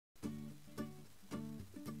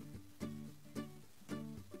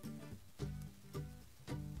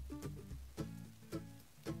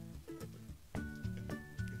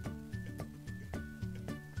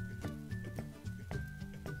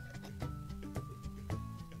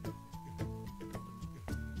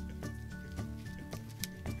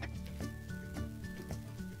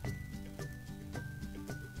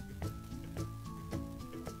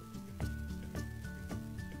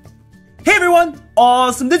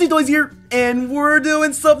Awesome Disney Toys here, and we're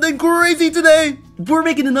doing something crazy today. We're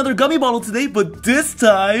making another gummy bottle today, but this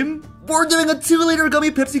time, we're doing a 2-liter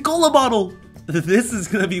gummy Pepsi Cola bottle. This is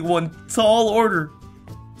gonna be one tall order.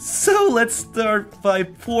 So let's start by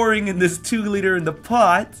pouring in this 2-liter in the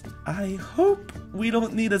pot. I hope we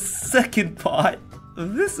don't need a second pot.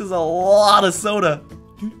 This is a lot of soda.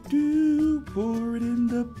 Pour it in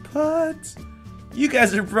the pot. You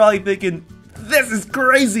guys are probably thinking, this is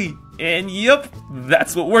crazy. And yep,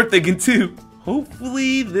 that's what we're thinking too.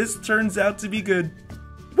 Hopefully this turns out to be good.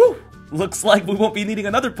 Woo! Looks like we won't be needing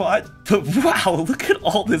another pot. But wow, look at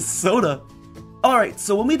all this soda. Alright,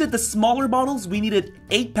 so when we did the smaller bottles, we needed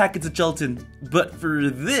 8 packets of gelatin. But for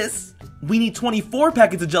this, we need 24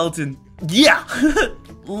 packets of gelatin. Yeah!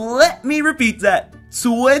 Let me repeat that.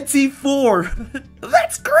 24!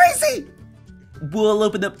 That's crazy! We'll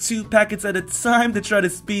open up 2 packets at a time to try to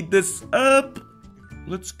speed this up.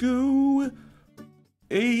 Let's go.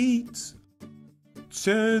 8,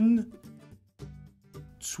 10,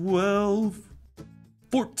 12,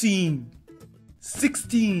 14,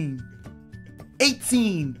 16,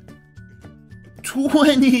 18,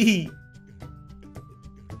 20,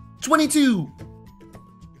 22,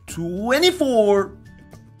 24.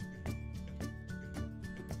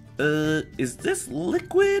 Is this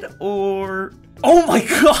liquid or... Oh my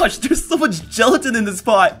gosh, there's so much gelatin in this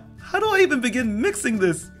pot. How do I even begin mixing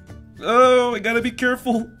this? Oh, I gotta be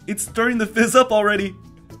careful. It's starting to fizz up already.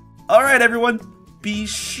 Alright everyone, be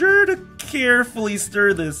sure to carefully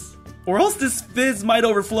stir this, or else this fizz might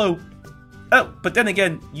overflow. Oh, but then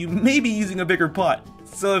again, you may be using a bigger pot.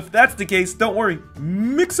 So if that's the case, don't worry.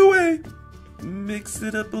 Mix away. Mix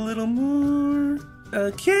it up a little more.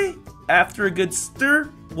 Okay, after a good stir,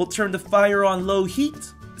 we'll turn the fire on low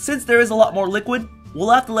heat. Since there is a lot more liquid, we'll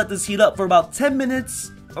have to let this heat up for about 10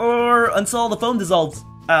 minutes or until the foam dissolves.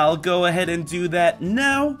 I'll go ahead and do that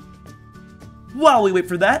now. While we wait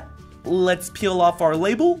for that, let's peel off our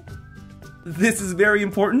label. This is very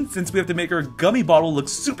important since we have to make our gummy bottle look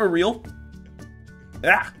super real.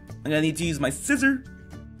 I'm gonna need to use my scissor.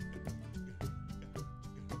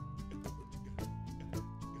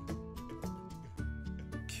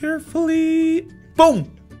 Carefully.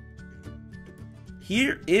 Boom!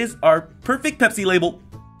 Here is our perfect Pepsi label.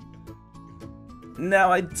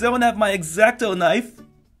 Now I don't have my X-Acto knife,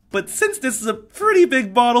 but since this is a pretty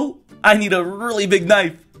big bottle, I need a really big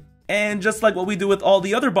knife. And just like what we do with all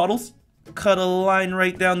the other bottles, cut a line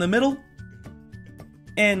right down the middle.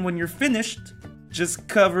 And when you're finished, just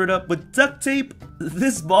cover it up with duct tape.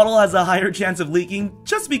 This bottle has a higher chance of leaking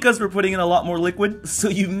just because we're putting in a lot more liquid, so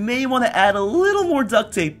you may want to add a little more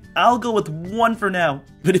duct tape. I'll go with 1 for now,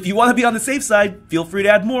 but if you want to be on the safe side, feel free to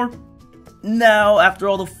add more. Now, after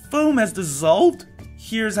all the foam has dissolved,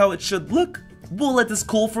 here's how it should look. We'll let this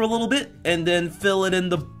cool for a little bit and then fill it in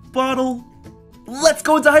the bottle. Let's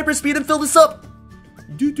go into hyperspeed and fill this up.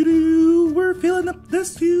 We're filling up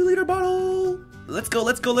this 2-liter bottle. Let's go,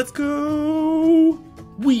 let's go, let's go.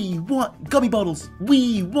 We want gummy bottles.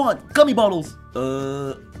 We want gummy bottles.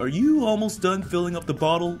 Are you almost done filling up the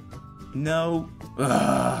bottle? No.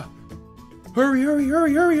 Hurry, hurry,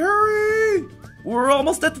 hurry, hurry, hurry. We're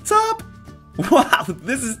almost at the top. Wow,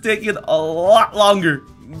 this is taking a lot longer,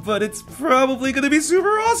 but it's probably gonna be super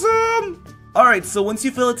awesome. Alright, so once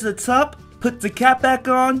you fill it to the top, put the cap back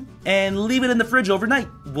on and leave it in the fridge overnight.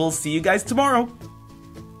 We'll see you guys tomorrow.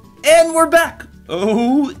 And we're back.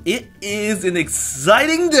 Oh, it is an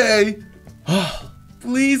exciting day.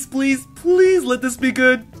 Please, please, please let this be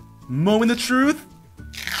good. Moment of truth.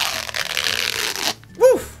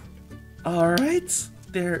 Woof. Alright,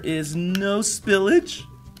 there is no spillage.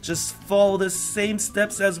 Just follow the same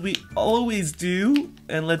steps as we always do.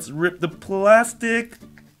 And let's rip the plastic.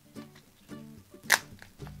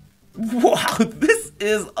 Wow, this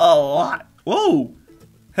is a lot. Whoa.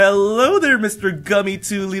 Hello there, Mr. Gummy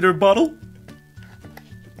 2-liter bottle.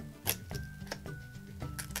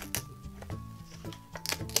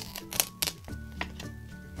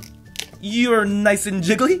 You're nice and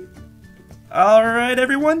jiggly. Alright,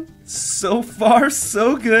 everyone. So far,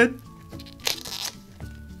 so good.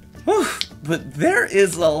 Whew, but there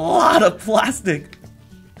is a lot of plastic.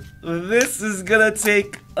 This is gonna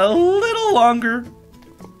take a little longer.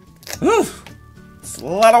 Whew, it's a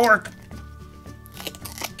lot of work.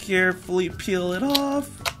 Carefully peel it off.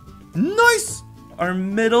 Nice! Our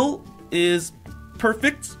middle is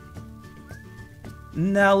perfect.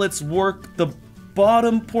 Now let's work the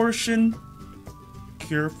bottom portion.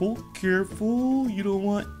 Careful, careful. You don't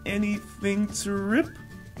want anything to rip.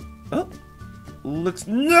 Oh, looks...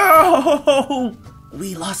 No!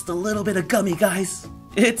 We lost a little bit of gummy, guys.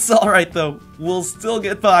 It's alright though. We'll still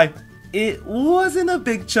get by. It wasn't a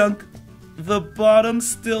big chunk. The bottom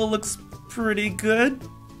still looks pretty good.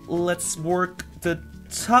 Let's work the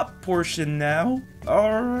top portion now.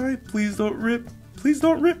 Alright, please don't rip. Please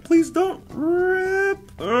don't rip. Please don't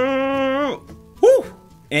rip. Whew!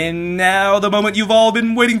 And now the moment you've all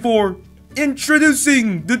been waiting for.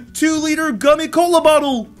 Introducing the 2-liter gummy cola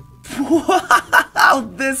bottle. Wow,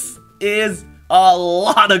 this is a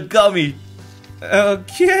lot of gummy.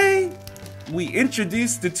 Okay. We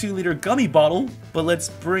introduced the 2-liter gummy bottle, but let's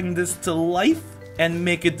bring this to life and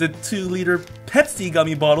make it the 2-liter Pepsi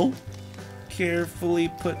gummy bottle. Carefully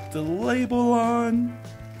put the label on.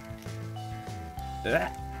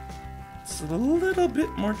 It's a little bit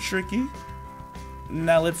more tricky.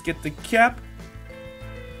 Now let's get the cap.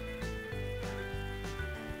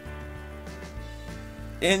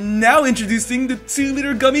 And now introducing the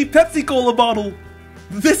 2-liter gummy Pepsi Cola bottle.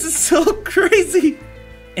 This is so crazy.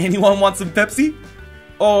 Anyone want some Pepsi?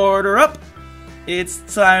 Order up. It's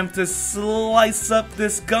time to slice up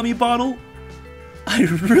this gummy bottle. I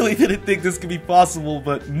really didn't think this could be possible,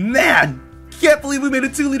 but man, can't believe we made a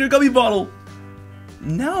 2-liter gummy bottle.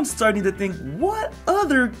 Now I'm starting to think, what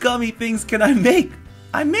other gummy things can I make?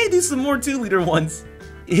 I may do some more 2-liter ones.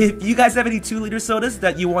 If you guys have any 2-liter sodas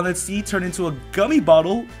that you want to see turn into a gummy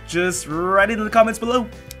bottle, just write it in the comments below.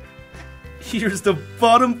 Here's the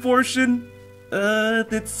bottom portion.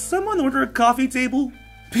 Did someone order a coffee table?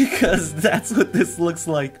 Because that's what this looks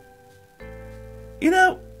like. You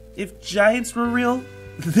know, if giants were real,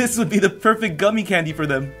 this would be the perfect gummy candy for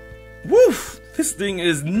them. Woof! This thing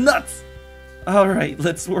is nuts! Alright,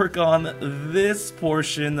 let's work on this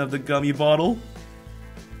portion of the gummy bottle.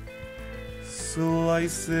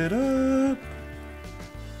 Slice it up.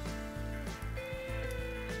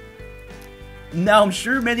 Now, I'm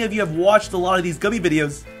sure many of you have watched a lot of these gummy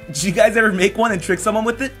videos. Did you guys ever make one and trick someone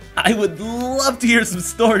with it? I would love to hear some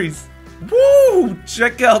stories. Woo!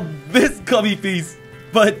 Check out this gummy piece.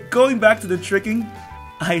 But going back to the tricking,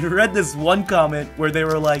 I read this one comment where they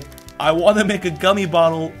were like, I want to make a gummy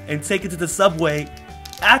bottle and take it to the subway,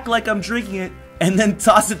 act like I'm drinking it, and then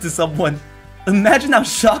toss it to someone. Imagine how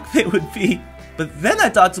shocked they would be. But then I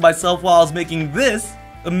thought to myself while I was making this,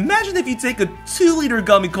 imagine if you take a 2-liter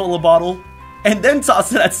gummy cola bottle and then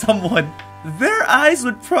toss it at someone. Their eyes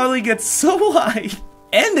would probably get so wide,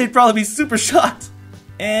 and they'd probably be super shocked.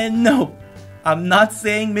 And no, I'm not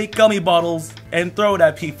saying make gummy bottles and throw it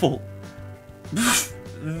at people.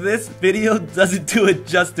 This video doesn't do it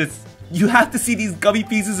justice. You have to see these gummy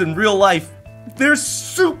pieces in real life. They're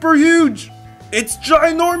super huge. It's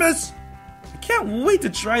ginormous. I can't wait to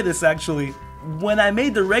try this actually. When I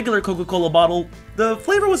made the regular Coca-Cola bottle, the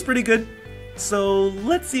flavor was pretty good. So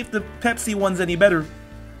let's see if the Pepsi one's any better.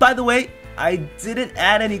 By the way, I didn't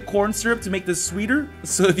add any corn syrup to make this sweeter,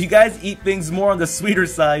 so if you guys eat things more on the sweeter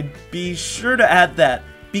side, be sure to add that.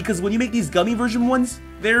 Because when you make these gummy version ones,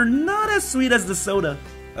 they're not as sweet as the soda.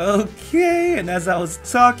 Okay, and as I was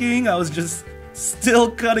talking, I was just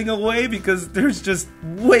still cutting away because there's just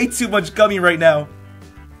way too much gummy right now.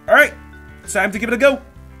 Alright, time to give it a go.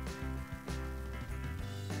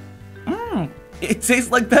 It tastes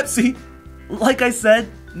like Pepsi. Like I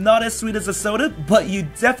said, not as sweet as a soda, but you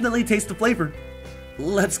definitely taste the flavor.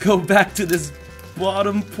 Let's go back to this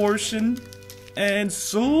bottom portion and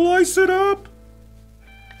slice it up.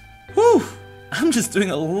 Whew, I'm just doing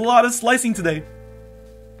a lot of slicing today.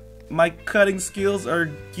 My cutting skills are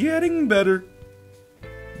getting better.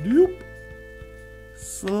 Nope.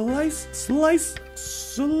 Slice, slice,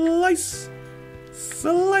 slice,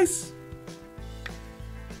 slice.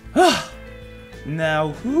 Now,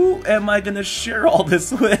 who am I gonna share all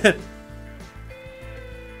this with?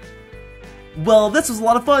 Well, this was a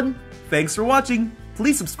lot of fun. Thanks for watching.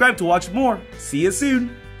 Please subscribe to watch more. See you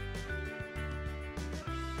soon.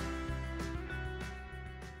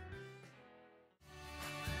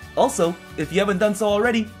 Also, if you haven't done so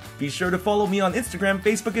already, be sure to follow me on Instagram,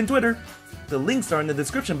 Facebook, and Twitter. The links are in the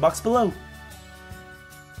description box below.